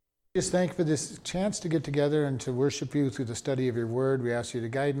Just thank you for this chance to get together and to worship you through the study of your word. We ask you to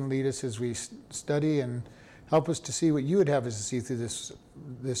guide and lead us as we study and help us to see what you would have us to see through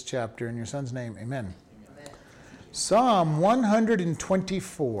this chapter. In your son's name, amen. Amen. Psalm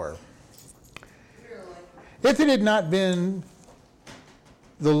 124. If it had not been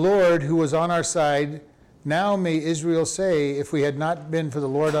the Lord who was on our side, now may Israel say, if we had not been for the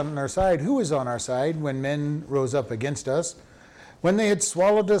Lord on our side, who is on our side when men rose up against us? When they had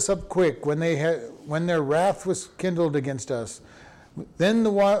swallowed us up quick, when their wrath was kindled against us, then the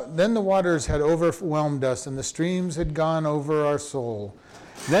waters had overwhelmed us, and the streams had gone over our soul.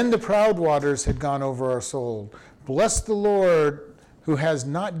 Then the proud waters had gone over our soul. Bless the Lord, who has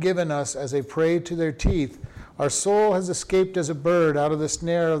not given us as a prey to their teeth. Our soul has escaped as a bird out of the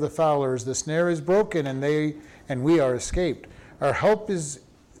snare of the fowlers. The snare is broken, and we are escaped. Our help is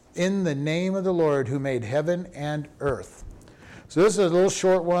in the name of the Lord, who made heaven and earth. So this is a little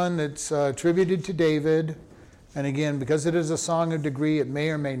short one that's attributed to David. And again, because it is a song of degree, it may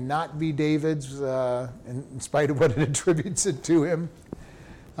or may not be David's, in spite of what it attributes it to him.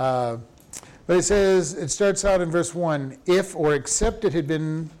 But it says, it starts out in verse 1, if or except it had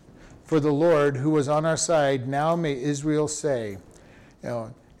been for the Lord who was on our side, now may Israel say.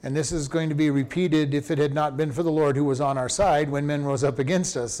 And this is going to be repeated, if it had not been for the Lord who was on our side when men rose up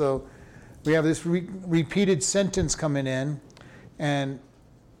against us. So we have this repeated sentence coming in. And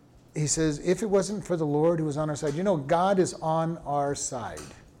he says, if it wasn't for the Lord who was on our side, God is on our side.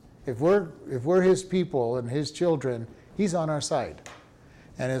 If we're his people and his children, he's on our side.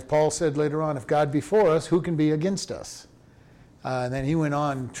 And as Paul said later on, if God be for us, who can be against us? And then he went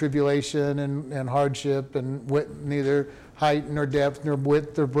on, tribulation and hardship and neither height nor depth nor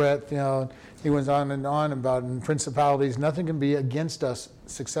width or breadth. He went on and on about in principalities. Nothing can be against us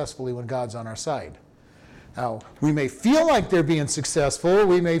successfully when God's on our side. Now, we may feel like they're being successful.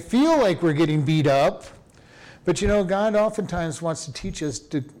 We may feel like we're getting beat up. But God oftentimes wants to teach us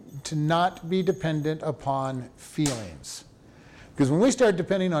to not be dependent upon feelings. Because when we start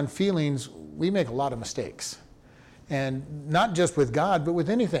depending on feelings, we make a lot of mistakes. And not just with God, but with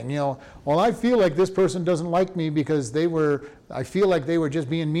anything. Well, I feel like this person doesn't like me because I feel like they were just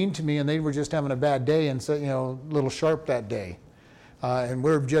being mean to me and they were just having a bad day and so, a little sharp that day. And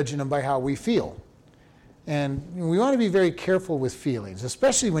we're judging them by how we feel. And we want to be very careful with feelings,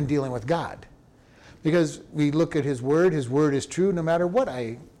 especially when dealing with God. Because we look at his word is true no matter what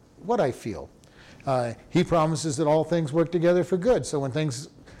I feel. He promises that all things work together for good. So when things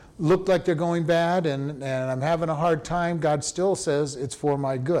look like they're going bad and I'm having a hard time, God still says it's for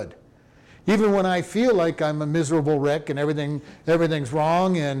my good. Even when I feel like I'm a miserable wreck and everything's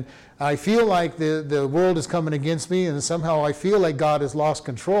wrong and I feel like the world is coming against me and somehow I feel like God has lost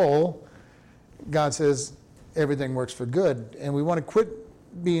control, God says everything works for good. And we want to quit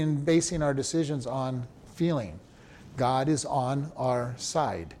basing our decisions on feeling. God is on our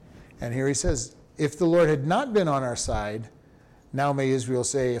side. And here he says, if the Lord had not been on our side, now may Israel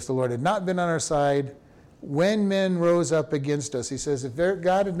say, if the Lord had not been on our side, when men rose up against us. He says, if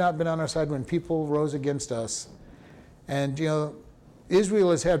God had not been on our side when people rose against us. And,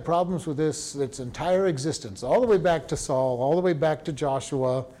 Israel has had problems with this its entire existence, all the way back to Saul, all the way back to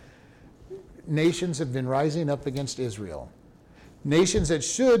Joshua. Nations have been rising up against Israel. Nations that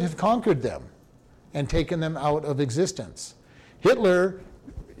should have conquered them and taken them out of existence. Hitler,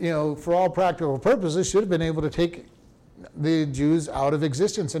 for all practical purposes, should have been able to take the Jews out of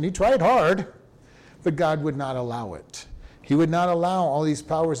existence. And he tried hard, but God would not allow it. He would not allow all these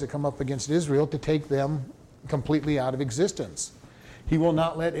powers that come up against Israel to take them completely out of existence. He will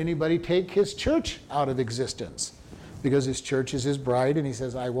not let anybody take his church out of existence, because his church is his bride, and he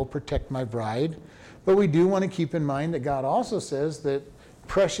says, I will protect my bride. But we do want to keep in mind that God also says that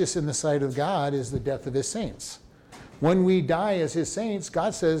precious in the sight of God is the death of his saints. When we die as his saints,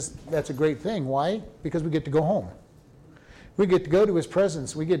 God says that's a great thing. Why? Because we get to go home. We get to go to his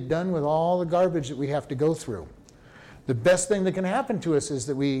presence. We get done with all the garbage that we have to go through. The best thing that can happen to us is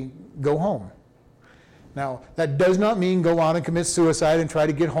that we go home. Now, that does not mean go on and commit suicide and try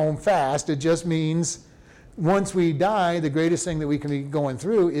to get home fast. It just means once we die, the greatest thing that we can be going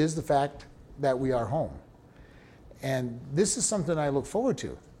through is the fact that we are home. And this is something I look forward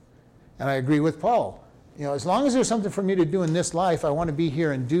to. And I agree with Paul. As long as there's something for me to do in this life, I want to be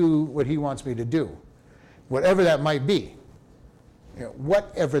here and do what he wants me to do. Whatever that might be.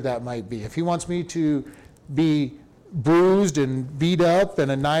 Whatever that might be. If he wants me to be bruised and beat up and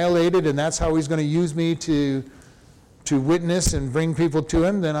annihilated, and that's how he's going to use me to witness and bring people to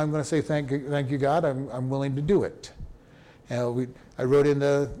him, then I'm going to say, thank you, God, I'm willing to do it. I wrote in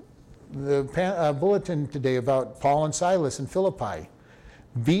the bulletin today about Paul and Silas in Philippi.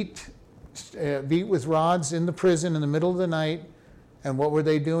 beat with rods in the prison in the middle of the night. And what were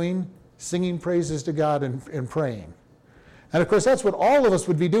they doing? Singing praises to God and praying. And of course, that's what all of us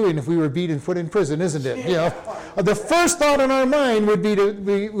would be doing if we were beat and put in prison, isn't it? You know, the first thought in our mind would be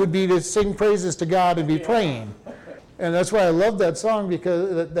to sing praises to God and be praying. And that's why I love that song,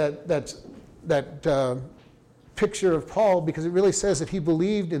 because that picture of Paul, because it really says that he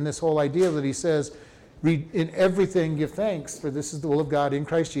believed in this whole idea that he says, in everything give thanks, for this is the will of God in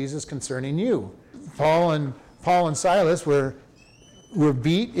Christ Jesus concerning you. Paul and Silas were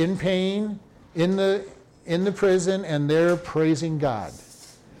beat in pain in the prison, and they're praising God.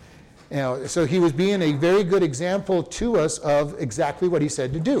 You know, so he was being a very good example to us of exactly what he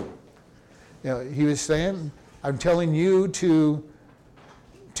said to do. You know, he was saying, I'm telling you to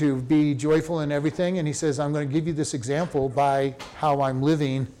be joyful in everything, and he says, I'm going to give you this example by how I'm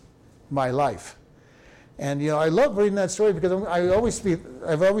living my life. And you know, I love reading that story, because I've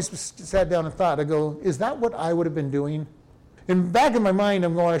always sat down and thought, I go, is that what I would have been doing? And back in my mind,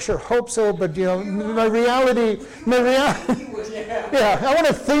 I'm going, I sure hope so, but you know, my reality, yeah, I want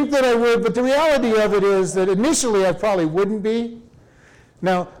to think that I would, but the reality of it is that initially I probably wouldn't be.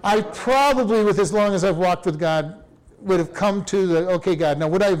 Now, I probably, with as long as I've walked with God, would have come to the, okay, God, now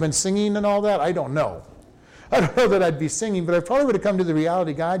would I have been singing and all that? I don't know. I don't know that I'd be singing, but I probably would have come to the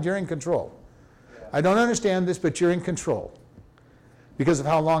reality, God, you're in control. I don't understand this, but you're in control, because of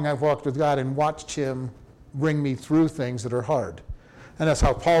how long I've walked with God and watched him bring me through things that are hard. And that's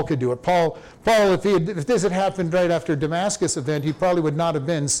how Paul could do it. Paul, if this had happened right after Damascus event, he probably would not have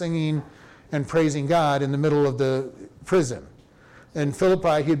been singing and praising God in the middle of the prison. In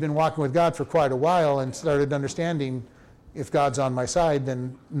Philippi, he had been walking with God for quite a while and started understanding, if God's on my side,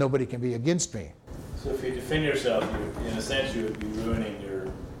 then nobody can be against me. So if you defend yourself, in a sense, you would be ruining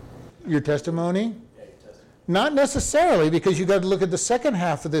your testimony? Yeah, your testimony. Not necessarily, because you got to look at the second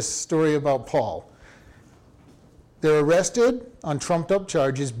half of this story about Paul. They're arrested on trumped-up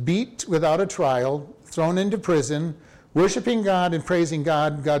charges, beat without a trial, thrown into prison, worshiping God and praising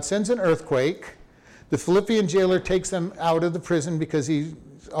God. God sends an earthquake. The Philippian jailer takes them out of the prison because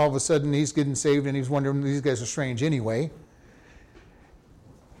all of a sudden he's getting saved, and he's wondering, these guys are strange anyway.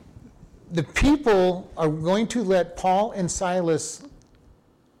 The people are going to let Paul and Silas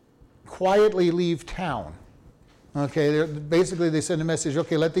quietly leave town. Okay, basically they send a message,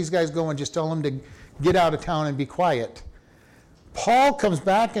 okay, let these guys go and just tell them to get out of town and be quiet. Paul comes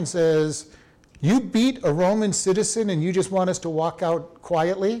back and says, you beat a Roman citizen and you just want us to walk out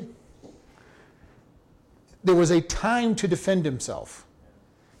quietly? There was a time to defend himself,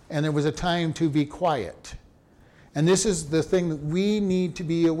 and there was a time to be quiet. And this is the thing that we need to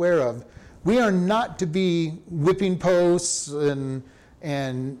be aware of. We are not to be whipping posts and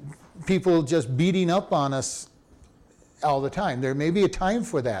people just beating up on us all the time. There may be a time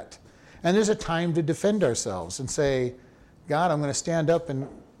for that. And there's a time to defend ourselves and say, God, I'm going to stand up and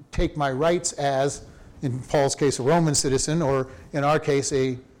take my rights as, in Paul's case, a Roman citizen, or in our case,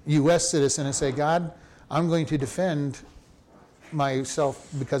 a U.S. citizen, and say, God, I'm going to defend myself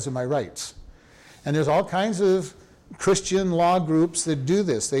because of my rights. And there's all kinds of Christian law groups that do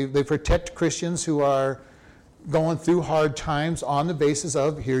this. They protect Christians who are going through hard times on the basis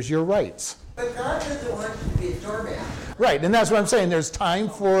of, here's your rights. But God doesn't want you to be a doormat. Right, and that's what I'm saying. There's time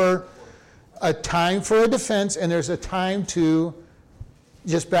for a defense, and there's a time to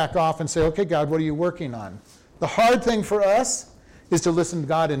just back off and say, okay, God, what are you working on? The hard thing for us is to listen to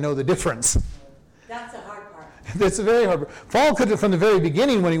God and know the difference. That's the hard part. That's a very hard part. Paul could have, from the very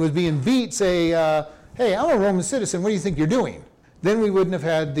beginning, when he was being beat, say, hey, I'm a Roman citizen, what do you think you're doing? Then we wouldn't have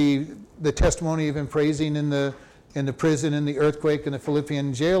had the testimony of him praising in the prison, in the earthquake, and the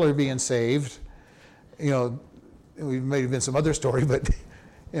Philippian jailer being saved. You know, it may have been some other story, but,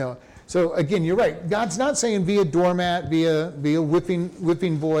 you know. So again, you're right. God's not saying be a doormat, be a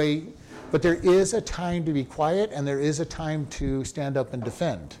whipping boy, but there is a time to be quiet, and there is a time to stand up and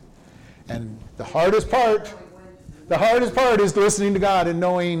defend. And the hardest part is listening to God and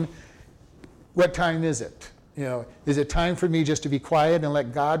knowing, what time is it? You know, is it time for me just to be quiet and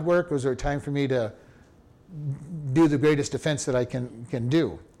let God work, or is there a time for me to do the greatest defense that I can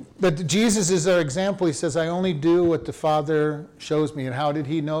do? But Jesus is our example. He says, I only do what the Father shows me. And how did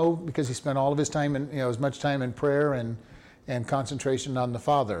he know? Because he spent all of his time as much time in prayer and concentration on the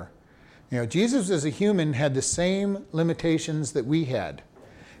Father. You know, Jesus as a human had the same limitations that we had.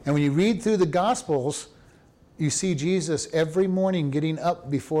 And when you read through the Gospels, you see Jesus every morning getting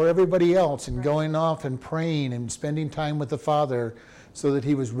up before everybody else and going off and praying and spending time with the Father so that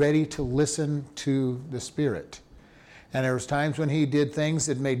he was ready to listen to the Spirit. And there was times when he did things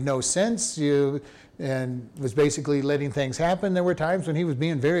that made no sense and was basically letting things happen. There were times when he was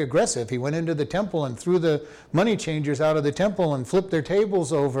being very aggressive. He went into the temple and threw the money changers out of the temple and flipped their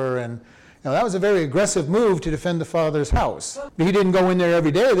tables over. And that was a very aggressive move to defend the Father's house. He didn't go in there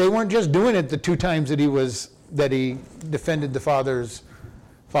every day. They weren't just doing it the 2 times that he defended the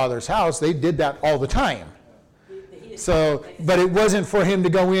Father's house. They did that all the time. So, but it wasn't for him to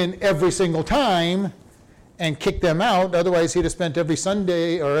go in every single time and kick them out. Otherwise, he'd have spent every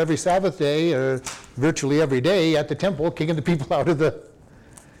Sunday or every Sabbath day or virtually every day at the temple kicking the people out of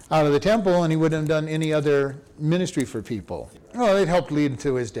the temple, and he wouldn't have done any other ministry for people. Well, it helped lead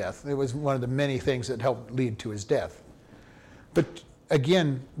to his death. It was one of the many things that helped lead to his death. But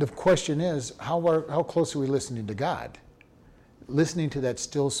again, the question is, how close are we listening to God? Listening to that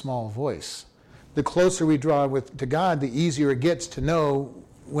still small voice. The closer we draw to God, the easier it gets to know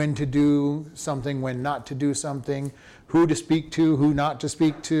when to do something, when not to do something, who to speak to, who not to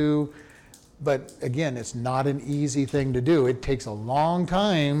speak to. But again, it's not an easy thing to do. It takes a long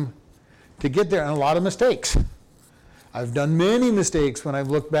time to get there, and a lot of mistakes. I've done many mistakes when I've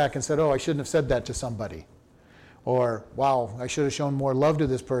looked back and said, oh, I shouldn't have said that to somebody. Or, wow, I should have shown more love to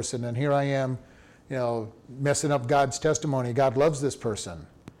this person, and here I am, messing up God's testimony. God loves this person.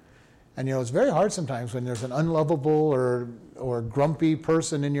 And it's very hard sometimes when there's an unlovable or grumpy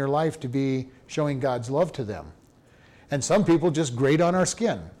person in your life to be showing God's love to them. And some people just grate on our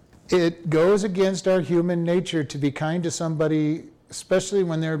skin. It goes against our human nature to be kind to somebody, especially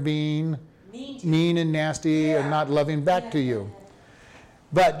when they're being mean and nasty and not loving back to you.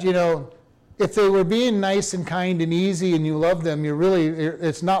 But, if they were being nice and kind and easy and you love them,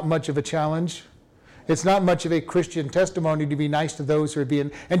 it's not much of a challenge. It's not much of a Christian testimony to be nice to those who are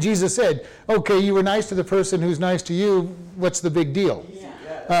being... And Jesus said, okay, you were nice to the person who's nice to you, what's the big deal?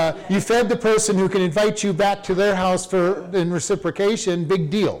 You fed the person who can invite you back to their house in reciprocation, big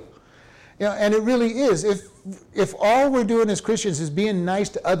deal. And it really is. If all we're doing as Christians is being nice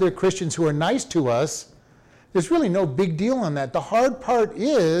to other Christians who are nice to us, there's really no big deal on that. The hard part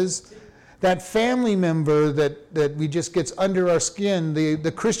is that family member that we just gets under our skin,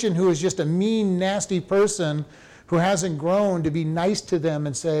 the Christian who is just a mean, nasty person who hasn't grown, to be nice to them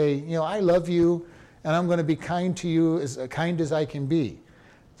and say, I love you and I'm going to be kind to you, as kind as I can be.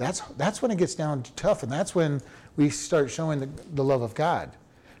 That's when it gets down to tough, and that's when we start showing the love of God.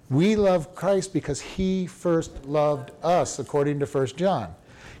 We love Christ because he first loved us, according to 1 John.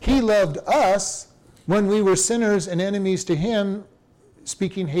 He loved us when we were sinners and enemies to him,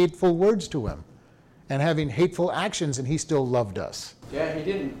 speaking hateful words to him and having hateful actions, and he still loved us. Yeah, he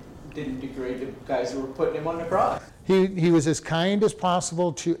didn't degrade the guys who were putting him on the cross. He was as kind as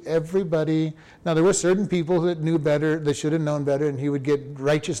possible to everybody. Now, there were certain people that knew better, that should have known better, and he would get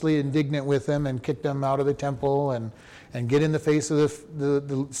righteously indignant with them and kick them out of the temple and get in the face of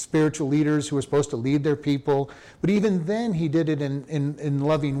the spiritual leaders who were supposed to lead their people. But even then, he did it in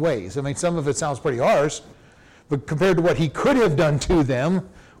loving ways. I mean, some of it sounds pretty harsh, but compared to what he could have done to them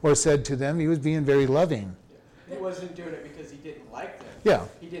or said to them, he was being very loving. He wasn't doing it because he didn't like them. Yeah.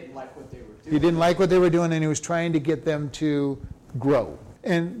 He didn't like what they were doing. He didn't like what they were doing, and he was trying to get them to grow.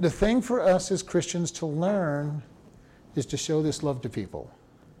 And the thing for us as Christians to learn is to show this love to people.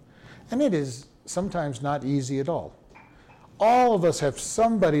 And it is sometimes not easy at all. All of us have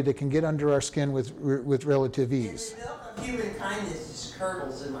somebody that can get under our skin with relative ease. The milk of human kindness just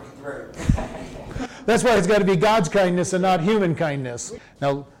curdles in my throat. That's why it's got to be God's kindness and not human kindness.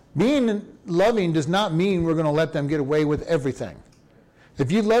 Now, being loving does not mean we're going to let them get away with everything.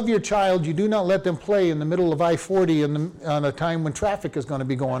 If you love your child, you do not let them play in the middle of I-40 on a time when traffic is going to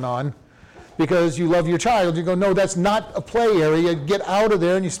be going on. Because you love your child, you go, no, that's not a play area. Get out of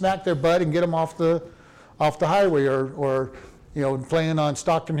there, and you smack their butt and get them off the highway, or playing on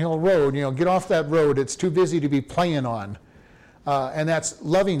Stockton Hill Road. Get off that road. It's too busy to be playing on. And that's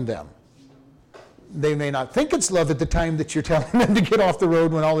loving them. They may not think it's love at the time that you're telling them to get off the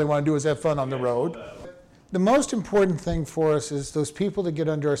road when all they want to do is have fun on the road. The most important thing for us is those people that get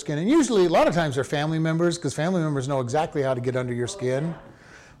under our skin. And usually, a lot of times, they're family members, because family members know exactly how to get under your skin.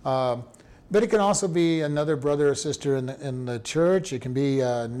 But it can also be another brother or sister in the church. It can be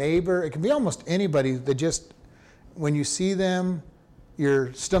a neighbor. It can be almost anybody that just, when you see them,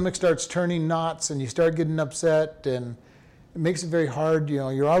 your stomach starts turning knots and you start getting upset, and it makes it very hard.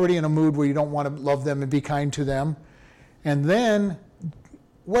 You're already in a mood where you don't want to love them and be kind to them. And then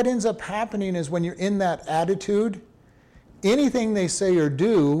what ends up happening is when you're in that attitude, anything they say or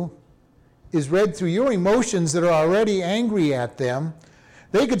do is read through your emotions that are already angry at them.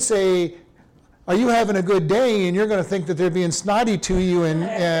 They could say, are you having a good day? And you're going to think that they're being snotty to you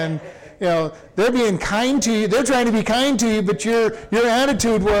and they're being kind to you. They're trying to be kind to you, but your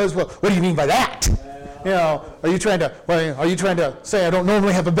attitude was, well, what do you mean by that? Are you trying to say I don't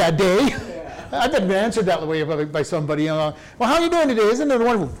normally have a bad day? I've been answered that way by somebody. Well, how are you doing today? Isn't it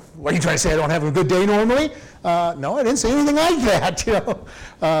wonderful? What are you trying to say? I don't have a good day normally? No, I didn't say anything like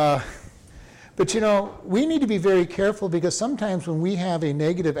that. But we need to be very careful, because sometimes when we have a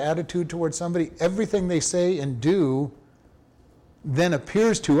negative attitude towards somebody, everything they say and do then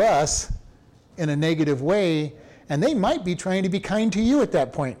appears to us in a negative way, and they might be trying to be kind to you at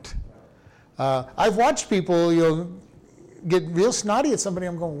that point. I've watched people, get real snotty at somebody.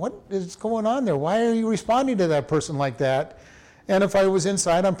 I'm going, what is going on there? Why are you responding to that person like that? And if I was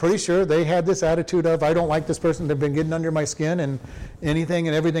inside, I'm pretty sure they had this attitude of, I don't like this person. They've been getting under my skin, and anything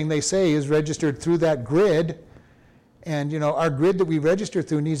and everything they say is registered through that grid. And our grid that we register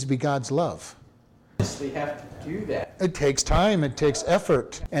through needs to be God's love. We have to do that. It takes time, it takes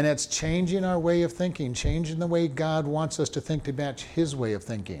effort, and it's changing our way of thinking, changing the way God wants us to think to match His way of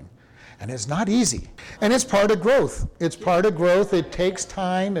thinking. And it's not easy. And it's part of growth. It's part of growth. It takes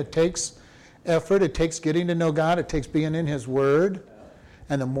time. It takes effort. It takes getting to know God. It takes being in His Word.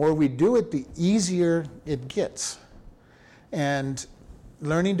 And the more we do it, the easier it gets. And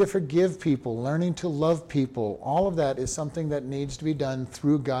learning to forgive people, learning to love people, all of that is something that needs to be done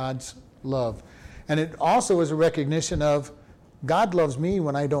through God's love. And it also is a recognition of God loves me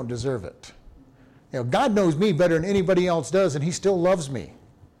when I don't deserve it. God knows me better than anybody else does, and He still loves me.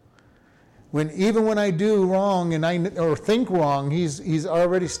 Even when I do wrong or think wrong, he's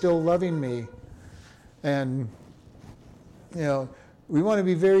already still loving me. And we want to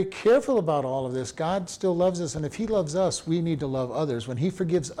be very careful about all of this. God still loves us, and if He loves us, we need to love others. When He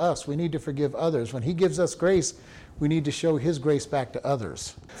forgives us, we need to forgive others. When He gives us grace, we need to show His grace back to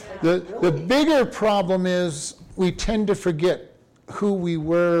others. The bigger problem is we tend to forget who we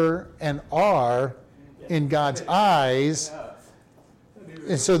were and are in God's eyes.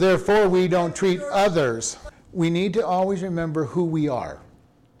 And so therefore we don't treat others. We need to always remember who we are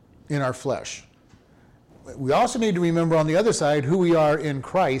in our flesh. We also need to remember on the other side who we are in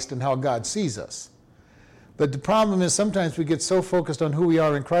Christ and how God sees us. But the problem is sometimes we get so focused on who we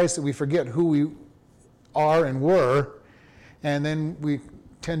are in Christ that we forget who we are and were, and then we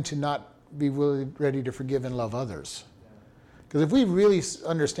tend to not be really ready to forgive and love others. Because if we really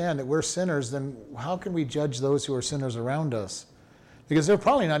understand that we're sinners, then how can we judge those who are sinners around us? Because they're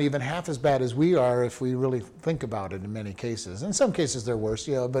probably not even half as bad as we are if we really think about it in many cases. In some cases they're worse,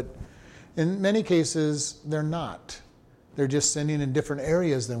 but in many cases they're not. They're just sinning in different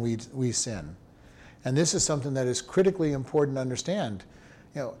areas than we sin. And this is something that is critically important to understand.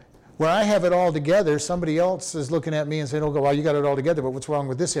 Where I have it all together, somebody else is looking at me and saying, well, you got it all together, but what's wrong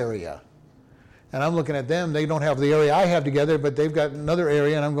with this area? And I'm looking at them, they don't have the area I have together, but they've got another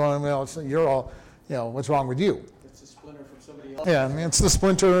area, and I'm going, well, you're all, what's wrong with you? Yeah, it's the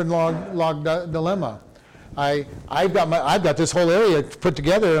splinter and log dilemma. I've got this whole area put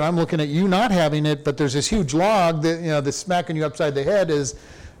together, and I'm looking at you not having it, but there's this huge log that that's smacking you upside the head as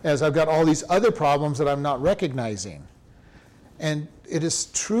I've got all these other problems that I'm not recognizing. And it is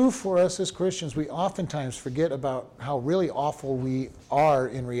true for us as Christians. We oftentimes forget about how really awful we are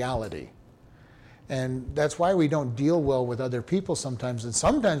in reality. And that's why we don't deal well with other people sometimes. And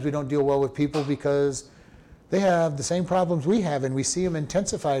sometimes we don't deal well with people because they have the same problems we have, and we see them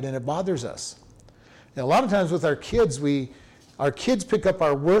intensified, and it bothers us. And a lot of times with our kids, our kids pick up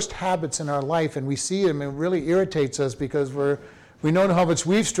our worst habits in our life, and we see them, and it really irritates us because we know how much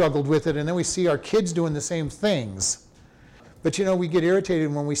we've struggled with it, and then we see our kids doing the same things. But we get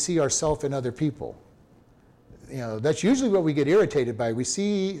irritated when we see ourselves in other people. That's usually what we get irritated by. We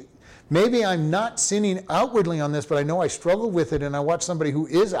see, maybe I'm not sinning outwardly on this, but I know I struggle with it, and I watch somebody who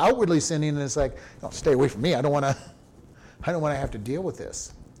is outwardly sinning, and it's like, stay away from me. I don't want to have to deal with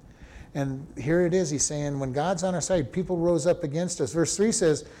this. And here it is, he's saying, when God's on our side, people rose up against us. Verse 3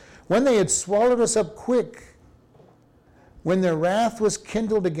 says, when they had swallowed us up quick, when their wrath was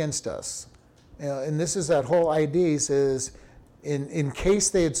kindled against us. And this is that whole idea, he says, in case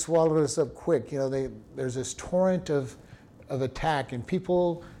they had swallowed us up quick, there's this torrent of attack, and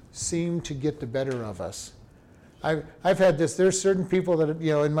people seem to get the better of us. I've had this, there's certain people that,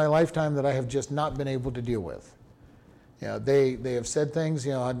 in my lifetime that I have just not been able to deal with. They have said things,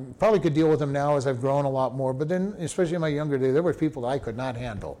 I probably could deal with them now as I've grown a lot more, but then, especially in my younger days, there were people that I could not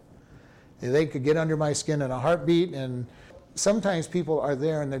handle. They could get under my skin in a heartbeat, and sometimes people are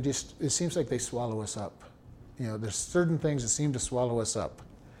there and it seems like they swallow us up. There's certain things that seem to swallow us up.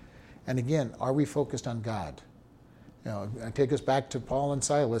 And again, are we focused on God? I take us back to Paul and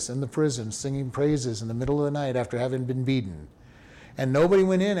Silas in the prison singing praises in the middle of the night after having been beaten. And nobody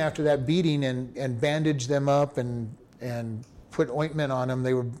went in after that beating and bandaged them up and put ointment on them.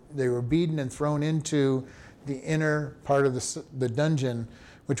 They were beaten and thrown into the inner part of the dungeon,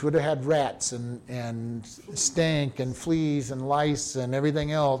 which would have had rats and stank and fleas and lice and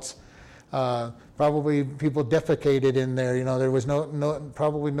everything else. Probably people defecated in there. There was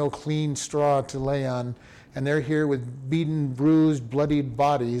probably no clean straw to lay on. And they're here with beaten, bruised, bloodied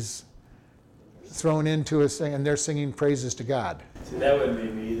bodies thrown into a thing, and they're singing praises to God. See, that wouldn't be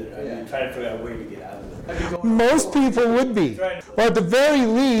me either. I'd be trying to figure out a way to get out of there. Most people would be. Or at the very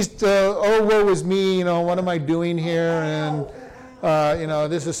least, oh, woe is me, what am I doing here? And,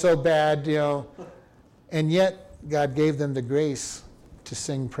 this is so bad, And yet, God gave them the grace to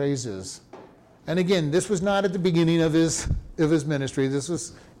sing praises. And again, this was not at the beginning of his ministry. This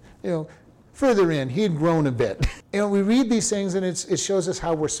was, further in. He had grown a bit. We read these things and it shows us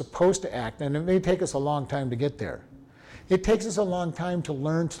how we're supposed to act, and it may take us a long time to get there. It takes us a long time to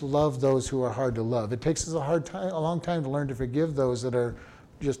learn to love those who are hard to love. It takes us a long time to learn to forgive those that are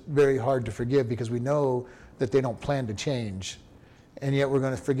just very hard to forgive, because we know that they don't plan to change, and yet we're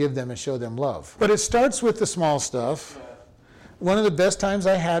going to forgive them and show them love. But it starts with the small stuff. One of the best times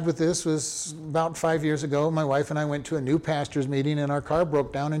I had with this was about 5 years ago. My wife and I went to a new pastor's meeting, and our car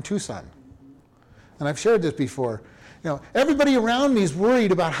broke down in Tucson. And I've shared this before. Everybody around me is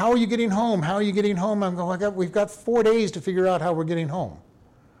worried about, how are you getting home? How are you getting home? I'm going, we've got 4 days to figure out how we're getting home.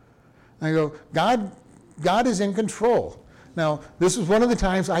 And I go, God is in control. Now, this was one of the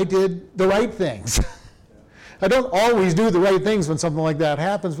times I did the right things. I don't always do the right things when something like that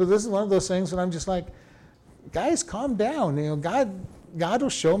happens, but this is one of those things when I'm just like, guys, calm down. God will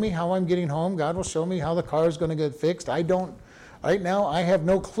show me how I'm getting home. God will show me how the car is going to get fixed. Right now, I have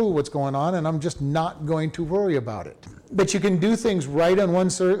no clue what's going on, and I'm just not going to worry about it. But you can do things right on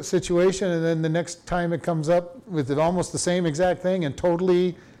one situation, and then the next time it comes up with almost the same exact thing and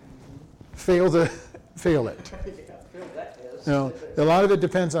totally fail it. A lot of it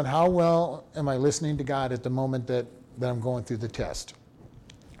depends on how well am I listening to God at the moment that I'm going through the test.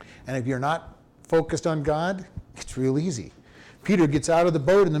 And if you're not focused on God, it's real easy. Peter gets out of the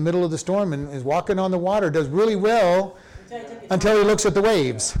boat in the middle of the storm and is walking on the water, does really well, until he looks at the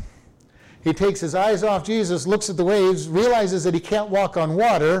waves. He takes his eyes off Jesus, looks at the waves, realizes that he can't walk on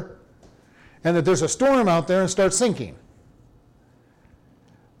water, and that there's a storm out there, and starts sinking.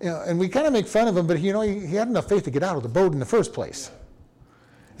 And we kind of make fun of him, but he had enough faith to get out of the boat in the first place.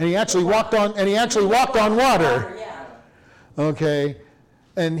 And he actually walked on water. Okay.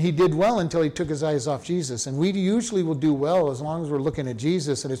 And he did well until he took his eyes off Jesus. And we usually will do well as long as we're looking at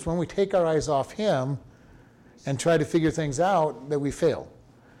Jesus, and it's when we take our eyes off him and try to figure things out that we fail.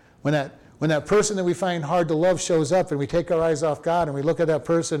 When that person that we find hard to love shows up, and we take our eyes off God and we look at that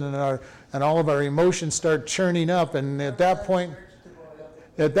person, and all of our emotions start churning up, and at that point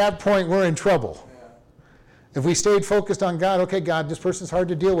we're in trouble. If we stayed focused on God, okay, God, this person's hard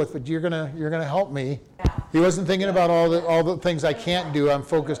to deal with, but you're gonna help me. He wasn't thinking about all the things I can't do. I'm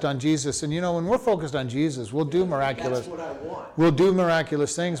focused on Jesus. And when we're focused on Jesus, we'll do miraculous. That's what I want. We'll do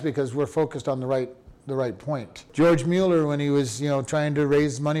miraculous things because we're focused on the right point. George Mueller, when he was trying to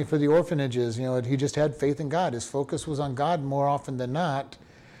raise money for the orphanages, he just had faith in God. His focus was on God more often than not,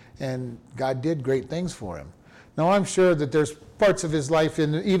 and God did great things for him. Now, I'm sure that there's parts of his life,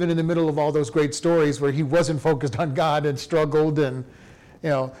 even in the middle of all those great stories, where he wasn't focused on God and struggled, and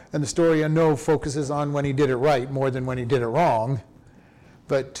the story I know focuses on when he did it right more than when he did it wrong.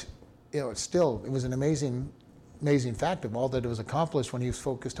 But it was an amazing fact of all that it was accomplished when he was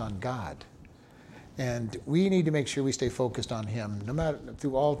focused on God. And we need to make sure we stay focused on him, no matter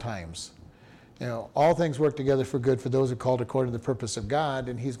through all times. All things work together for good for those who are called according to the purpose of God,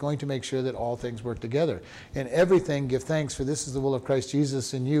 and he's going to make sure that all things work together. In everything, give thanks, for this is the will of Christ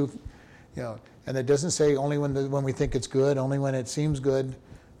Jesus in you. And it doesn't say only when we think it's good, only when it seems good.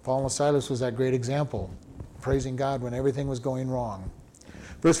 Paul and Silas was that great example, praising God when everything was going wrong.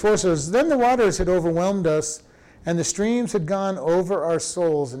 Verse 4 says, "Then the waters had overwhelmed us, and the streams had gone over our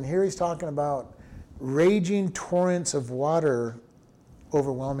souls." And here he's talking about raging torrents of water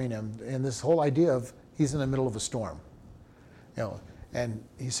overwhelming him, and this whole idea of he's in the middle of a storm. And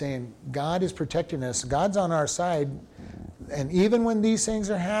he's saying God is protecting us. God's on our side, and even when these things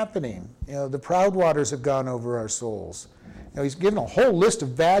are happening, the proud waters have gone over our souls. He's given a whole list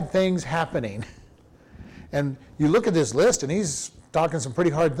of bad things happening, and you look at this list, and he's talking some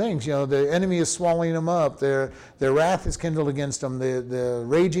pretty hard things. The enemy is swallowing them up. Their wrath is kindled against them. The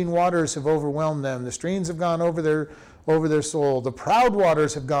raging waters have overwhelmed them. The streams have gone over their soul. The proud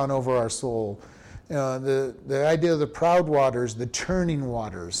waters have gone over our soul. The idea of the proud waters, the churning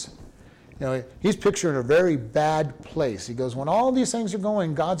waters. He's picturing a very bad place. He goes, when all these things are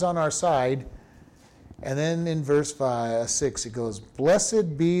going, God's on our side. And then in verse 6, it goes,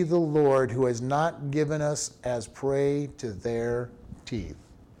 blessed be the Lord who has not given us as prey to their teeth.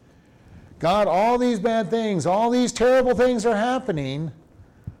 God, all these bad things, all these terrible things are happening,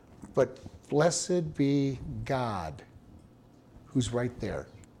 but blessed be God who's right there.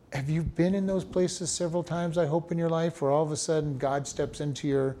 Have you been in those places several times, I hope, in your life, where all of a sudden God steps into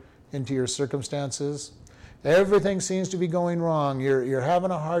your circumstances? Everything seems to be going wrong. You're having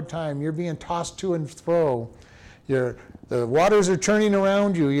a hard time. You're being tossed to and fro. The waters are churning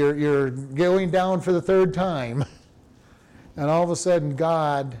around you. You're going down for the third time. And all of a sudden,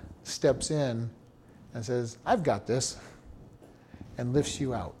 God steps in and says, I've got this, and lifts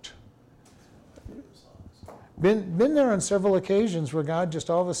you out. Been there on several occasions where God just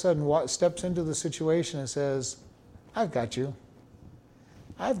all of a sudden steps into the situation and says, I've got you.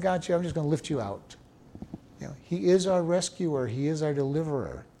 I've got you. I'm just going to lift you out. He is our rescuer. He is our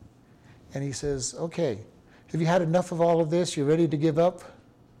deliverer. And he says, okay, have you had enough of all of this? You ready to give up?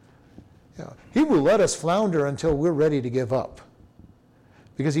 He will let us flounder until we're ready to give up,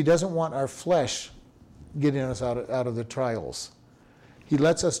 because he doesn't want our flesh getting us out of the trials. He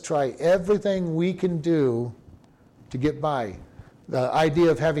lets us try everything we can do to get by. The idea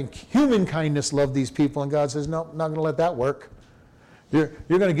of having human kindness love these people, and God says, no, I'm not going to let that work. You're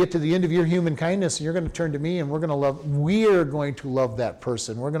going to get to the end of your human kindness, and you're going to turn to me, and we're going to love that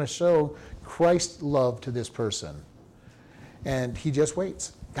person. We're going to show Christ's love to this person. And he just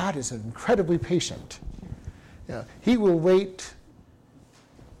waits. God is incredibly patient. He will wait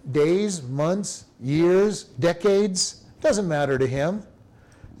days, months, years, decades. Doesn't matter to him.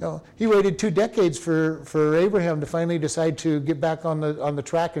 He waited 2 decades for Abraham to finally decide to get back on the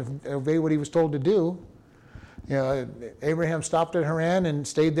track and obey what he was told to do. Abraham stopped at Haran and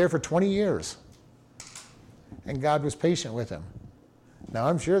stayed there for 20 years. And God was patient with him. Now,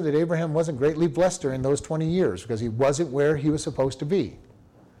 I'm sure that Abraham wasn't greatly blessed during those 20 years because he wasn't where he was supposed to be.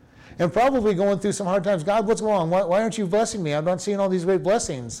 And probably going through some hard times. God, what's wrong? Why aren't you blessing me? I'm not seeing all these great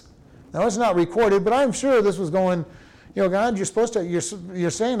blessings. Now, it's not recorded, but I'm sure this was going, God,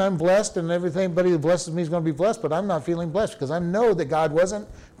 you're saying I'm blessed and everybody who blesses me is going to be blessed, but I'm not feeling blessed because I know that God wasn't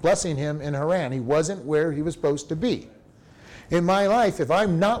blessing him in Haran. He wasn't where he was supposed to be. In my life, if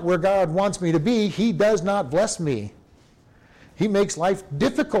I'm not where God wants me to be, he does not bless me. He makes life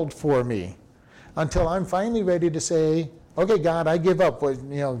difficult for me until I'm finally ready to say, okay, God, I give up.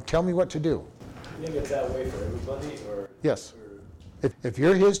 Tell me what to do. You think it's that way for everybody? Yes. If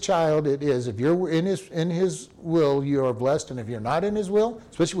you're his child, it is. If you're in his will, you are blessed. And if you're not in his will,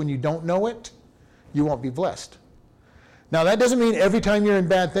 especially when you don't know it, you won't be blessed. Now, that doesn't mean every time you're in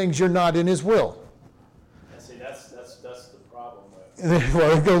bad things, you're not in his will. See, that's the problem.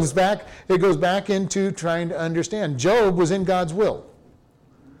 Well, it goes back into trying to understand. Job was in God's will.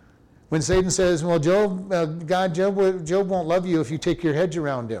 When Satan says, well, Job won't love you if you take your hedge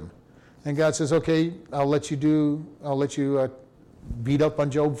around him. And God says, okay, I'll let you beat up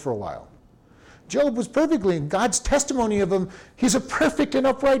on Job for a while. Job was perfectly, in God's testimony of him, he's a perfect and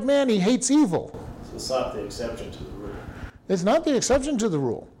upright man. He hates evil. So it's not the exception to the rule. It's not the exception to the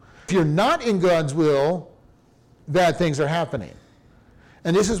rule. If you're not in God's will, bad things are happening.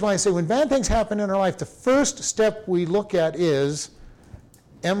 And this is why I say when bad things happen in our life, the first step we look at is,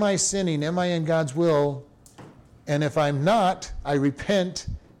 am I sinning? Am I in God's will? And if I'm not, I repent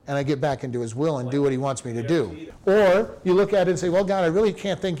and I get back into his will and do what he wants me to do. Or you look at it and say, well, God, I really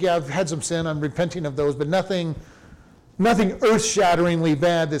can't think, I've had some sin, I'm repenting of those, but nothing earth-shatteringly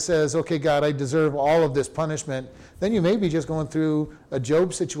bad that says, okay, God, I deserve all of this punishment. Then you may be just going through a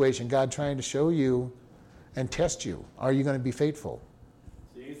Job situation, God trying to show you and test you. Are you going to be faithful?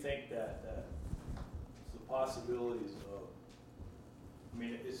 So you think that the possibilities of,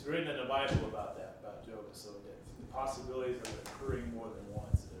 it's written in the Bible about Job, so that the possibilities of it occurring more than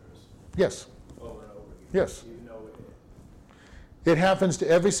once, there's Yes. over and over again. Yes. Even though It happens to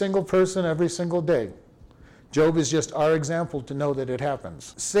every single person every single day. Job is just our example to know that it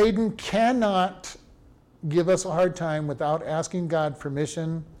happens. Satan cannot give us a hard time without asking God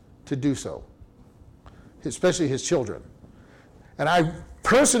permission to do so, especially his children. And I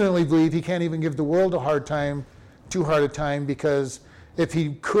personally believe he can't even give the world too hard a time, because if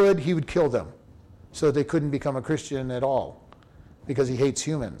he could, he would kill them so they couldn't become a Christian at all, because he hates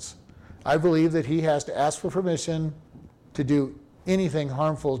humans. I believe that he has to ask for permission to do anything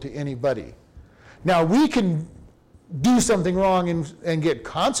harmful to anybody. Now, we can do something wrong and get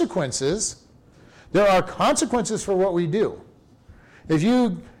consequences. There are consequences for what we do. If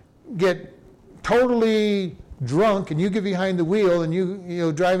you get totally drunk and you get behind the wheel and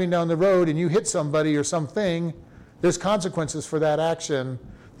you driving down the road and you hit somebody or something, there's consequences for that action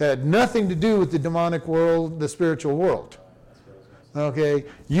that had nothing to do with the demonic world, the spiritual world. Okay,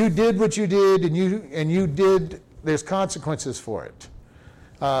 you did what you did, and you did. There's consequences for it,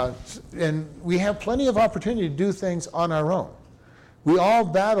 and we have plenty of opportunity to do things on our own. We all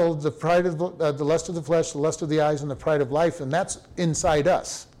battled the pride of the lust of the flesh, the lust of the eyes, and the pride of life, and that's inside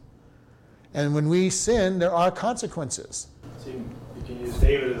us. And when we sin, there are consequences. So you can use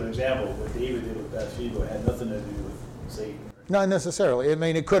David as an example. What David did with Bathsheba had nothing to do with Satan. Not necessarily. I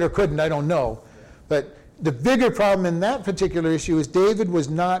mean, it could or couldn't, I don't know. But the bigger problem in that particular issue is David was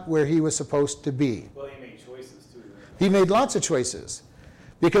not where he was supposed to be. Well, he made choices too. He made lots of choices.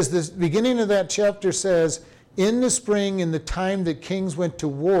 Because the beginning of that chapter says, in the spring, in the time that kings went to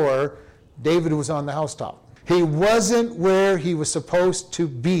war, David was on the housetop. He wasn't where he was supposed to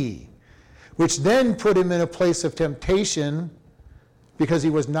be, which then put him in a place of temptation because he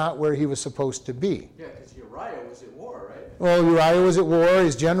was not where he was supposed to be. Yeah, because Uriah was at war, right? Well, Uriah was at war,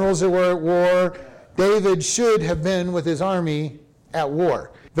 his generals were at war. David should have been with his army at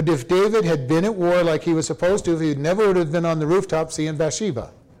war. But if David had been at war like he was supposed to, he never would have been on the rooftop seeing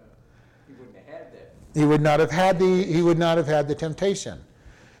Bathsheba. He wouldn't have had that. He would not have had the temptation.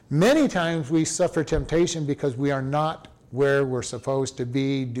 Many times we suffer temptation because we are not where we're supposed to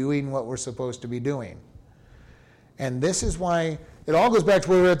be, doing what we're supposed to be doing. And this is why it all goes back to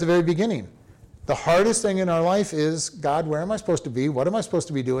where we were at the very beginning. The hardest thing in our life is, God, where am I supposed to be? What am I supposed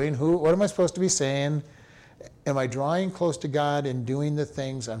to be doing? What am I supposed to be saying? Am I drawing close to God and doing the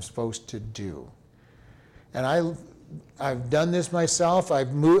things I'm supposed to do? And I've done this myself. I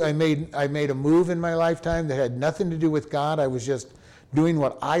made a move in my lifetime that had nothing to do with God. I was just doing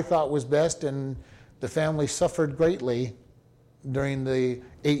what I thought was best, and the family suffered greatly during the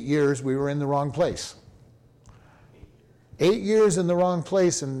 8 years we were in the wrong place. 8 years in the wrong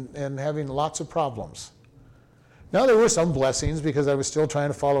place and having lots of problems. Now, there were some blessings because I was still trying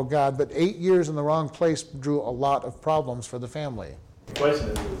to follow God, but 8 years in the wrong place drew a lot of problems for the family. The question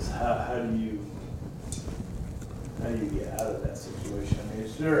is how do you get out of that situation? I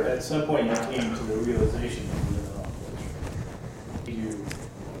mean, sure, at some point you came to the realization that you were in the wrong place. Did you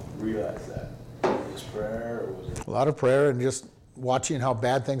realize that? Was it prayer, or was it? A lot of prayer and just watching how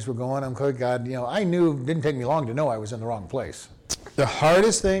bad things were going. I'm glad God, I knew, it didn't take me long to know I was in the wrong place. The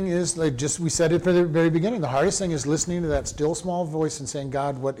hardest thing is, we said it from the very beginning, the hardest thing is listening to that still small voice and saying,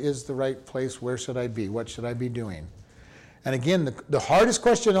 God, what is the right place? Where should I be? What should I be doing? And again, the hardest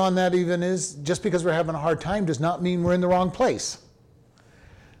question on that even is, just because we're having a hard time does not mean we're in the wrong place.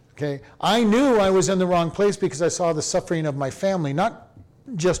 Okay? I knew I was in the wrong place because I saw the suffering of my family, not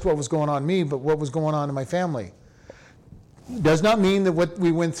just what was going on in me, but what was going on in my family. Does not mean that what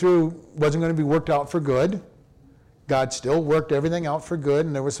we went through wasn't going to be worked out for good. God still worked everything out for good,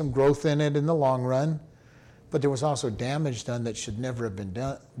 and there was some growth in it in the long run. But there was also damage done that should never have been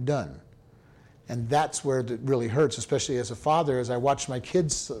done. And that's where it really hurts, especially as a father, as I watched my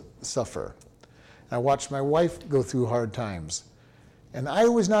kids suffer. I watched my wife go through hard times. And I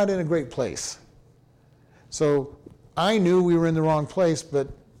was not in a great place. So I knew we were in the wrong place, but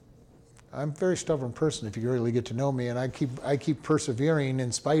I'm a very stubborn person if you really get to know me, and I keep persevering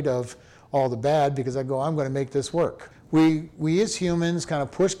in spite of all the bad because I go, I'm going to make this work. We as humans kind of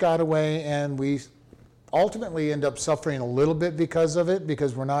push God away, and we ultimately end up suffering a little bit because of it,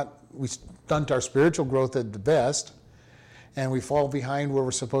 because we stunt our spiritual growth at the best, and we fall behind where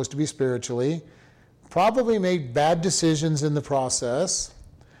we're supposed to be spiritually. Probably made bad decisions in the process.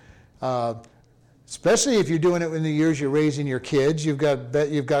 Especially if you're doing it in the years you're raising your kids, you've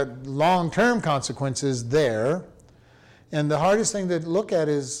got long-term consequences there. And the hardest thing to look at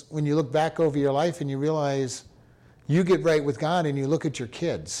is when you look back over your life and you realize you get right with God and you look at your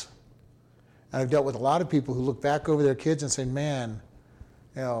kids. And I've dealt with a lot of people who look back over their kids and say, man,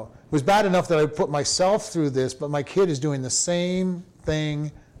 it was bad enough that I put myself through this, but my kid is doing the same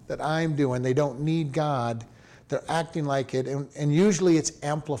thing that I'm doing. They don't need God. They're acting like it, and usually it's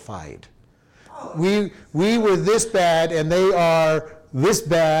amplified. We were this bad, and they are this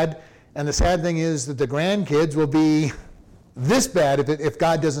bad, and the sad thing is that the grandkids will be this bad if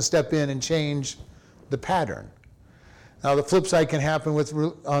God doesn't step in and change the pattern. Now, the flip side can happen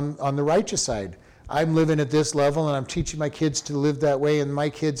on the righteous side. I'm living at this level, and I'm teaching my kids to live that way, and my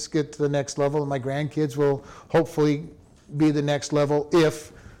kids get to the next level, and my grandkids will hopefully be the next level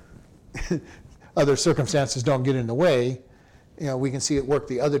if other circumstances don't get in the way. We can see it work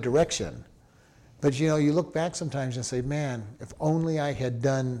the other direction. But you look back sometimes and say, man, if only I had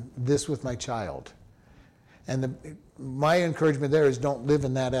done this with my child. And my encouragement there is don't live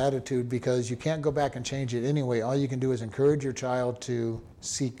in that attitude, because you can't go back and change it anyway. All you can do is encourage your child to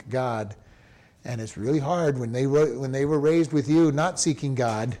seek God. And it's really hard when they were raised with you not seeking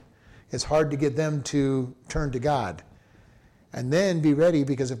God. It's hard to get them to turn to God. And then be ready,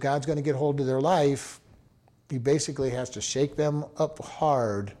 because if God's going to get hold of their life, he basically has to shake them up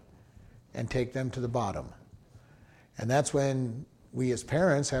hard and take them to the bottom. And that's when we as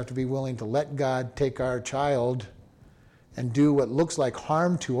parents have to be willing to let God take our child and do what looks like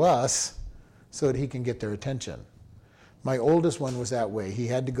harm to us so that he can get their attention. My oldest one was that way. He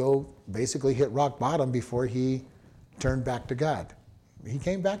had to go basically hit rock bottom before he turned back to God. He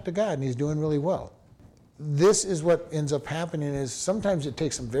came back to God, and he's doing really well. This is what ends up happening, is sometimes it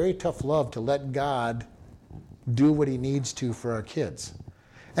takes some very tough love to let God do what he needs to for our kids.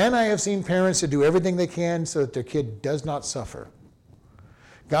 And I have seen parents that do everything they can so that their kid does not suffer.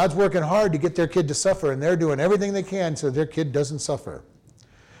 God's working hard to get their kid to suffer, and they're doing everything they can so their kid doesn't suffer.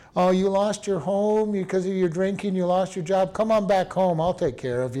 Oh, you lost your home because of your drinking, you lost your job. Come on back home, I'll take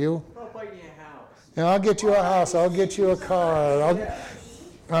care of you. I'll buy you a house. And I'll get you a house, I'll get you a car,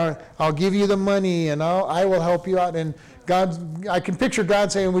 I'll give you the money, and I will help you out. And God, I can picture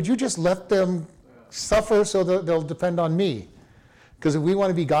God saying, would you just let them suffer so that they'll depend on me? Because if we want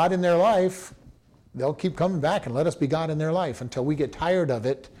to be God in their life, they'll keep coming back and let us be God in their life until we get tired of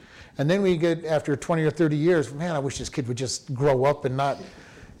it. And then we get, after 20 or 30 years, man, I wish this kid would just grow up and not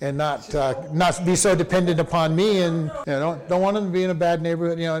be so dependent upon me, and don't want them to be in a bad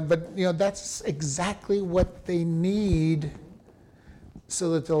neighborhood, but that's exactly what they need, so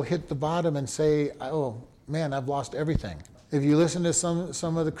that they'll hit the bottom and say, oh man, I've lost everything. If you listen to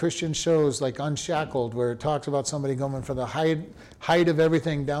some of the Christian shows like Unshackled, where it talks about somebody going from the height of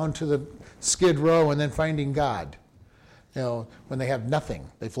everything down to the skid row and then finding God, when they have nothing.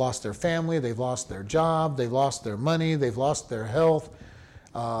 They've lost their family, they've lost their job, they've lost their money, they've lost their health.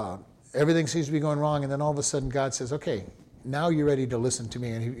 Everything seems to be going wrong, and then all of a sudden God says, okay, now you're ready to listen to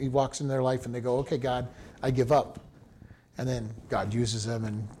me. And he walks in their life, and they go, okay, God, I give up. And then God uses them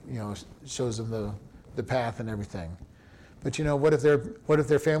and shows them the path and everything. But what if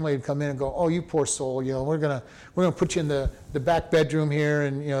their family had come in and go, oh, you poor soul, we're gonna put you in the back bedroom here,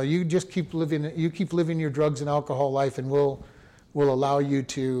 and you just keep living your drugs and alcohol life, and we'll allow you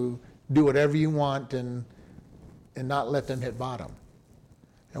to do whatever you want and not let them hit bottom.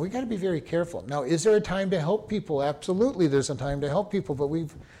 And we got to be very careful. Now, is there a time to help people? Absolutely, there's a time to help people, but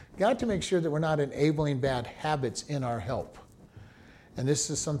we've got to make sure that we're not enabling bad habits in our help. And this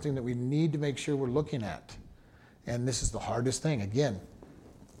is something that we need to make sure we're looking at. And this is the hardest thing. Again,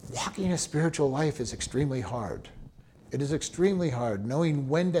 walking a spiritual life is extremely hard. It is extremely hard, knowing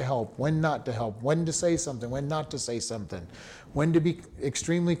when to help, when not to help, when to say something, when not to say something, when to be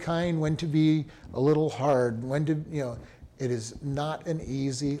extremely kind, when to be a little hard, when to, it is not an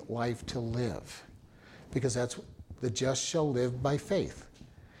easy life to live, because that's the just shall live by faith.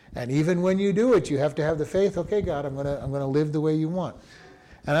 And even when you do it, you have to have the faith. Okay, God, I'm gonna live the way you want.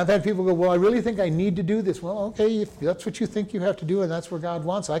 And I've had people go, well, I really think I need to do this. Well, okay, if that's what you think you have to do, and that's where God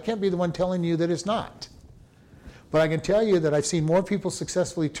wants it. I can't be the one telling you that it's not. But I can tell you that I've seen more people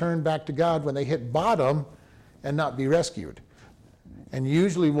successfully turn back to God when they hit bottom and not be rescued. And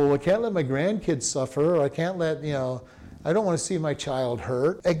usually, well, I can't let my grandkids suffer, or I can't let, I don't want to see my child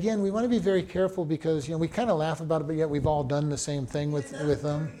hurt. Again, we want to be very careful, because we kind of laugh about it, but yet we've all done the same thing with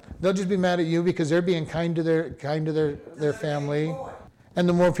them. They'll just be mad at you because they're being kind to their family. And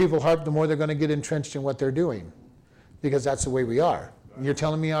the more people harp, the more they're going to get entrenched in what they're doing, because that's the way we are. You're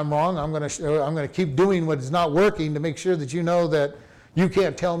telling me I'm wrong. I'm going to keep doing what is not working to make sure that you know that you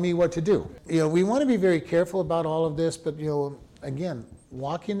can't tell me what to do. We want to be very careful about all of this, but again,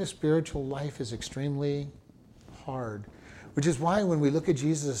 walking the spiritual life is extremely hard, which is why when we look at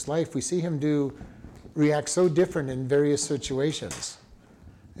Jesus' life, we see him react so different in various situations.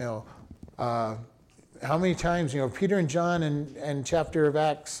 How many times, Peter and John in chapter of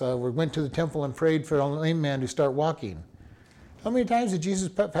Acts went to the temple and prayed for a lame man to start walking. How many times did Jesus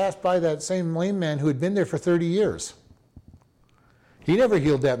pass by that same lame man who had been there for 30 years? He never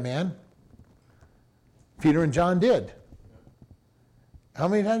healed that man. Peter and John did. How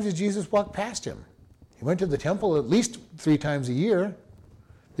many times did Jesus walk past him? He went to the temple at least 3 times a year,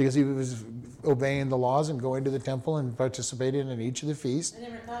 because he was obeying the laws and going to the temple and participating in each of the feasts. I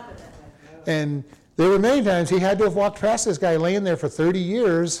never thought of that. And there were many times he had to have walked past this guy laying there for 30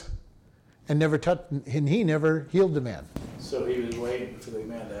 years and he never healed the man. So he was waiting for the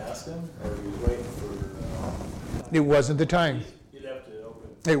man to ask him, or he was waiting for... It wasn't the time. You'd have to open...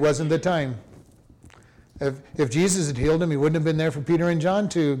 It wasn't the time. If Jesus had healed him, he wouldn't have been there for Peter and John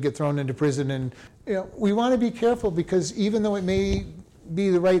to get thrown into prison we want to be careful because even though it may be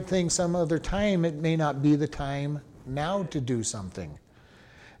the right thing some other time, it may not be the time now to do something.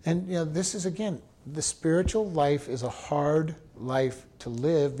 And this is, again, the spiritual life is a hard life to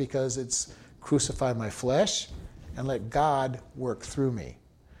live because it's crucify my flesh and let God work through me.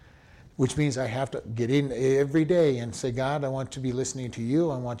 Which means I have to get in every day and say, God, I want to be listening to you.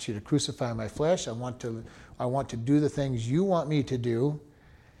 I want you to crucify my flesh. I want to do the things you want me to do,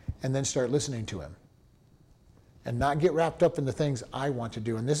 and then start listening to him. And not get wrapped up in the things I want to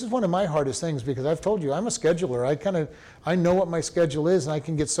do. And this is one of my hardest things because I've told you, I'm a scheduler. I know what my schedule is, and I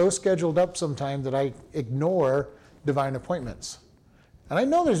can get so scheduled up sometimes that I ignore divine appointments. And I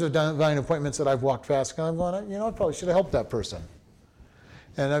know there's divine appointments that I've walked past, and I'm going, I probably should have helped that person.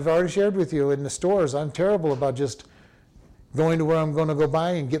 And I've already shared with you in the stores, I'm terrible about just going to where I'm going to go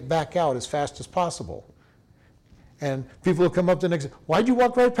by and get back out as fast as possible. And people will come up the next day, why'd you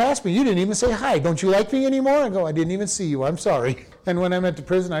walk right past me? You didn't even say hi. Don't you like me anymore? I go, I didn't even see you. I'm sorry. And when I'm at the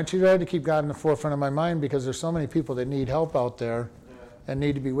prison, I try to keep God in the forefront of my mind because there's so many people that need help out there and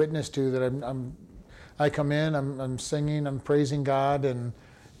need to be witnessed to that I come in, I'm singing, I'm praising God and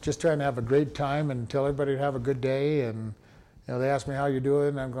just trying to have a great time and tell everybody to have a good day. And they ask me how you're doing,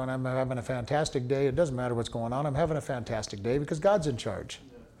 and I'm going, I'm having a fantastic day. It doesn't matter what's going on. I'm having a fantastic day because God's in charge.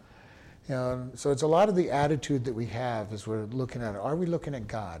 So it's a lot of the attitude that we have as we're looking at it. Are we looking at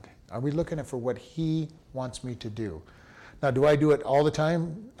God? Are we looking at for what he wants me to do? Now, do I do it all the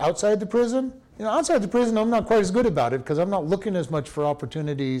time outside the prison? Outside the prison, I'm not quite as good about it because I'm not looking as much for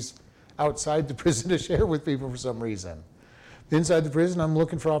opportunities outside the prison to share with people for some reason. Inside the prison, I'm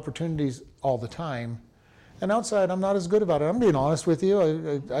looking for opportunities all the time. And outside, I'm not as good about it. I'm being honest with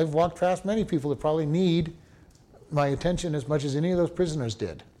you. I've walked past many people that probably need my attention as much as any of those prisoners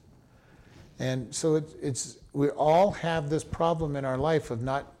did. And so we all have this problem in our life of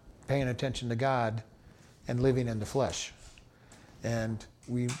not paying attention to God and living in the flesh. And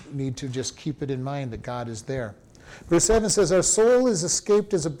we need to just keep it in mind that God is there. Verse 7 says, our soul is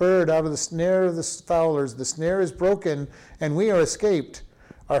escaped as a bird out of the snare of the fowlers. The snare is broken, and we are escaped.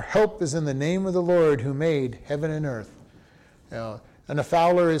 Our help is in the name of the Lord who made heaven and earth. And a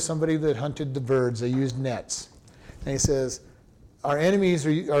fowler is somebody that hunted the birds. They used nets. And he says, our enemies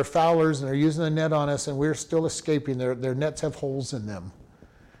are fowlers, and they're using a net on us, and we're still escaping. Their nets have holes in them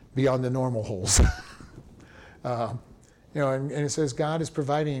beyond the normal holes. And it says God is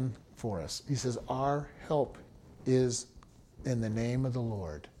providing for us. He says our help is in the name of the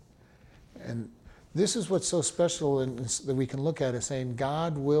Lord. And this is what's so special and that we can look at it saying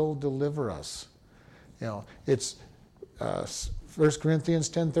God will deliver us. It's 1 Corinthians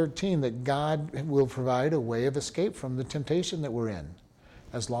 10:13 that God will provide a way of escape from the temptation that we're in.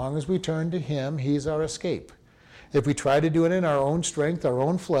 As long as we turn to him, he's our escape. If we try to do it in our own strength, our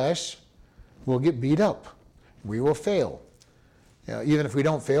own flesh, we'll get beat up. We will fail. Even if we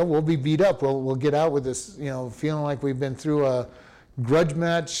don't fail, we'll be beat up. We'll get out with this, feeling like we've been through a grudge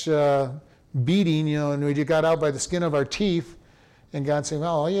match beating, and we got out by the skin of our teeth, and God saying,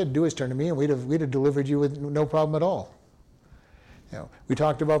 well, all you had to do is turn to me, and we'd have delivered you with no problem at all. We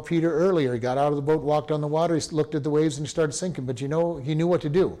talked about Peter earlier. He got out of the boat, walked on the water, he looked at the waves, and he started sinking. But he knew what to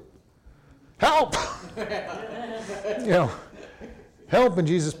do. Help! Help! And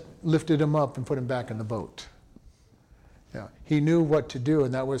Jesus lifted him up and put him back in the boat. He knew what to do,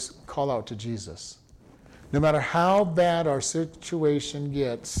 and that was call out to Jesus. No matter how bad our situation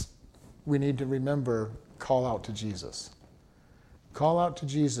gets, we need to remember, call out to Jesus. Call out to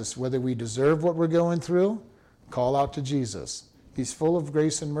Jesus. Whether we deserve what we're going through, call out to Jesus. He's full of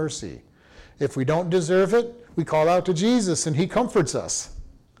grace and mercy. If we don't deserve it, we call out to Jesus, and he comforts us.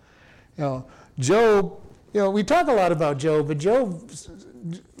 Job, we talk a lot about Job, but Job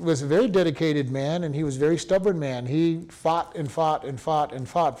was a very dedicated man, and he was a very stubborn man. He fought and fought and fought and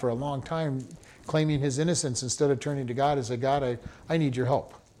fought for a long time, claiming his innocence instead of turning to God and say, God, I need your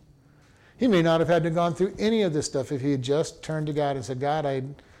help. He may not have had to gone through any of this stuff if he had just turned to God and said, God, I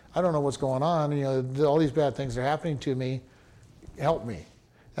don't know what's going on. All these bad things are happening to me. Help me.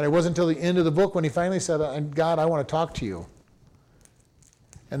 And it wasn't until the end of the book when he finally said, God, I want to talk to you.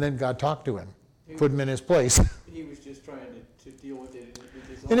 And then God talked to him, put him in his place. He was just trying to deal with it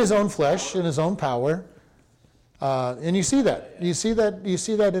in his own flesh, in his own power. And you see that. You see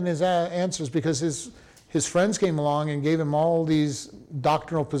that in his answers because his friends came along and gave him all these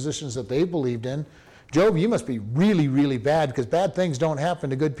doctrinal positions that they believed in. Job, you must be really, really bad because bad things don't happen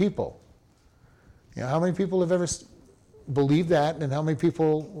to good people. How many people have ever believed that, and how many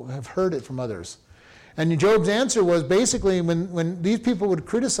people have heard it from others? And Job's answer was basically, when these people would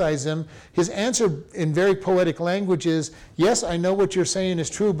criticize him, his answer in very poetic language is, yes, I know what you're saying is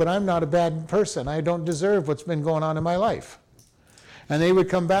true, but I'm not a bad person. I don't deserve what's been going on in my life. And they would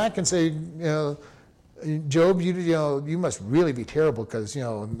come back and say, Job, you must really be terrible, because,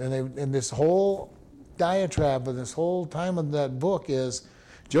 and this whole diatribe of this whole time of that book is,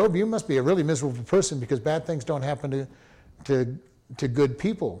 Job, you must be a really miserable person, because bad things don't happen to good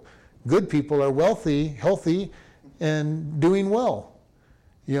people. Good people are wealthy, healthy, and doing well.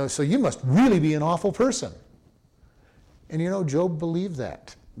 So you must really be an awful person. And Job believed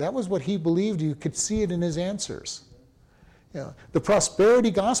that. That was what he believed. You could see it in his answers. The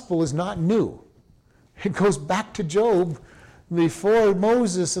prosperity gospel is not new. It goes back to Job before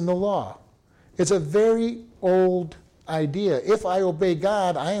Moses and the law. It's a very old idea. If I obey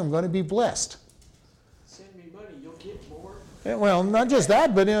God, I am going to be blessed. Send me money, you'll get more. Well, not just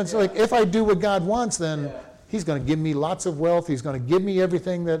that, but it's like, if I do what God wants, then he's going to give me lots of wealth. He's going to give me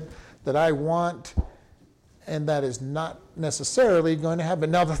everything that I want. And that is not necessarily going to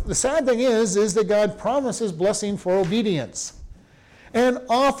happen. Now, the sad thing is that God promises blessing for obedience. And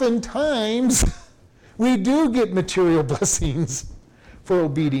oftentimes, we do get material blessings for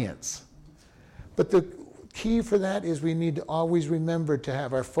obedience. But the key for that is we need to always remember to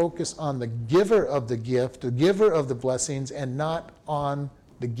have our focus on the giver of the gift, the giver of the blessings, and not on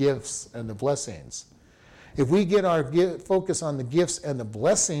the gifts and the blessings. If we get our focus on the gifts and the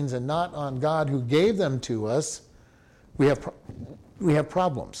blessings and not on God who gave them to us, we have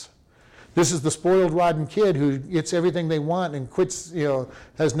problems. This is the spoiled, rotten kid who gets everything they want and quits,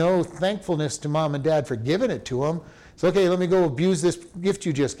 has no thankfulness to mom and dad for giving it to them. So, okay, let me go abuse this gift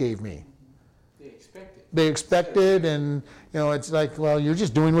you just gave me. They expect it, and it's like, well, you're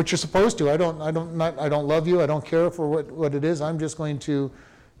just doing what you're supposed to. I don't love you. I don't care for what it is. I'm just going to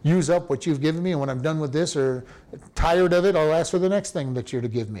use up what you've given me, and when I'm done with this or tired of it, I'll ask for the next thing that you're to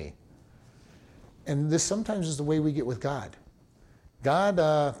give me. And this sometimes is the way we get with God. God,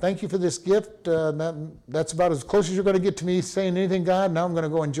 thank you for this gift. That's about as close as you're going to get to me saying anything, God. Now I'm going to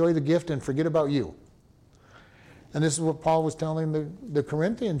go enjoy the gift and forget about you. And this is what Paul was telling the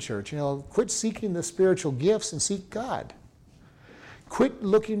Corinthian church. Quit seeking the spiritual gifts and seek God. Quit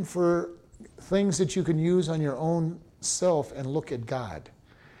looking for things that you can use on your own self and look at God.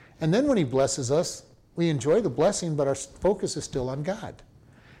 And then when he blesses us, we enjoy the blessing, but our focus is still on God.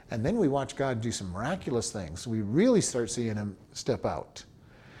 And then we watch God do some miraculous things. We really start seeing him step out.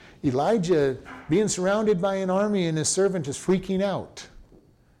 Elijah, being surrounded by an army, and his servant is freaking out.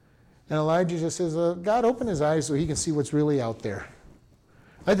 And Elijah just says, God, open his eyes so he can see what's really out there.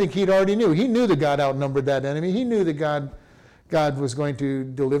 I think he'd already knew. He knew that God outnumbered that enemy. He knew that God was going to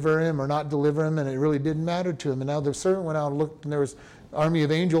deliver him or not deliver him, and it really didn't matter to him. And now the servant went out and looked, and there was an army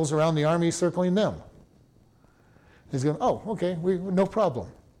of angels around the army circling them. He's going, oh, okay, no problem.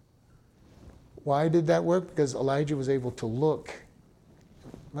 Why did that work? Because Elijah was able to look.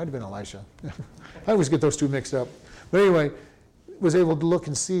 Might have been Elisha. I always get those two mixed up. But anyway, was able to look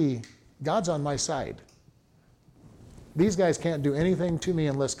and see, God's on my side. These guys can't do anything to me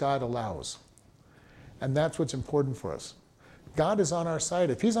unless God allows. And that's what's important for us. God is on our side.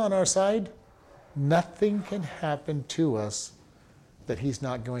 If he's on our side, nothing can happen to us that he's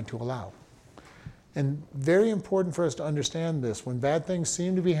not going to allow. And very important for us to understand this. When bad things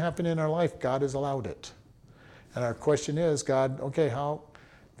seem to be happening in our life, God has allowed it. And our question is, God, okay,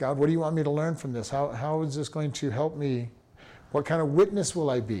 God, what do you want me to learn from this? How is this going to help me? What kind of witness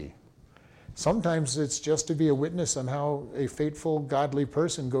will I be? Sometimes it's just to be a witness on how a faithful, godly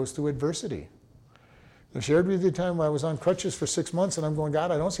person goes through adversity. I shared with you the time when I was on crutches for 6 months, and I'm going,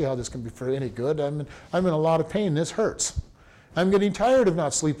 God, I don't see how this can be for any good. I'm in a lot of pain. This hurts. I'm getting tired of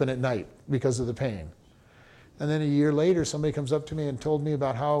not sleeping at night because of the pain. And then a year later, somebody comes up to me and told me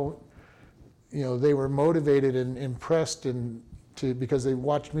about how, they were motivated and impressed because they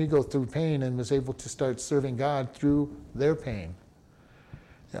watched me go through pain and was able to start serving God through their pain.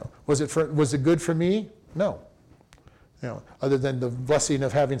 Was it good for me? No. Other than the blessing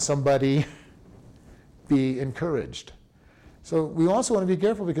of having somebody be encouraged. So we also want to be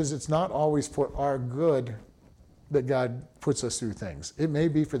careful, because it's not always for our good that God puts us through things. It may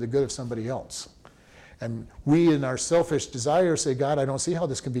be for the good of somebody else. And we, in our selfish desire, say, God, I don't see how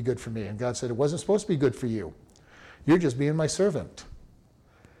this can be good for me. And God said, it wasn't supposed to be good for you. You're just being my servant.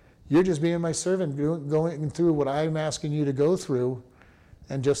 You're just being my servant, going through what I'm asking you to go through,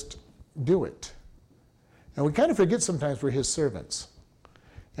 and just do it. And we kind of forget sometimes we're his servants.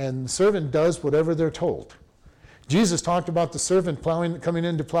 And the servant does whatever they're told. Jesus talked about the servant coming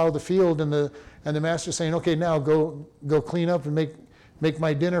in to plow the field, and the master saying, okay, now go clean up and make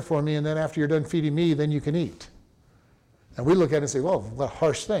my dinner for me, and then after you're done feeding me, then you can eat. And we look at it and say, well, what a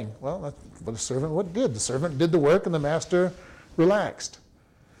harsh thing. Well, that's what the servant did. The servant did the work, and the master relaxed.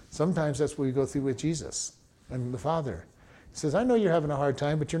 Sometimes that's what we go through with Jesus and the Father. He says, I know you're having a hard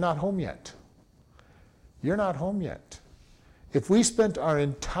time, but you're not home yet. You're not home yet. If we spent our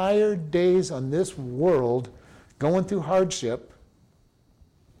entire days on this world going through hardship,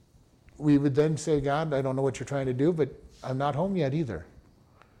 we would then say, God, I don't know what you're trying to do, but I'm not home yet either.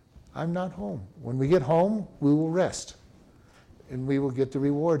 I'm not home. When we get home, we will rest. And we will get the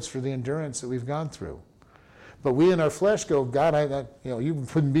rewards for the endurance that we've gone through. But we in our flesh go, God, you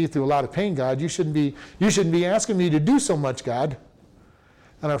putting me through a lot of pain, God. You shouldn't be asking me to do so much, God.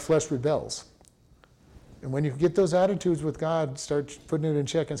 And our flesh rebels. And when you get those attitudes with God, start putting it in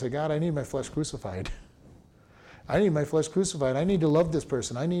check and say, God, I need my flesh crucified. I need my flesh crucified. I need to love this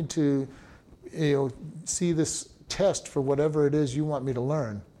person. I need to see this test for whatever it is you want me to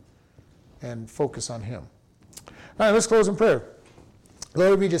learn and focus on him. All right, let's close in prayer.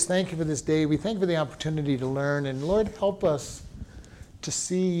 Lord, we just thank you for this day. We thank you for the opportunity to learn. And Lord, help us to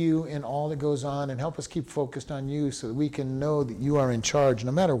see you in all that goes on and help us keep focused on you so that we can know that you are in charge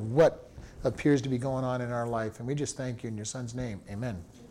no matter what appears to be going on in our life. And we just thank you in your son's name. Amen.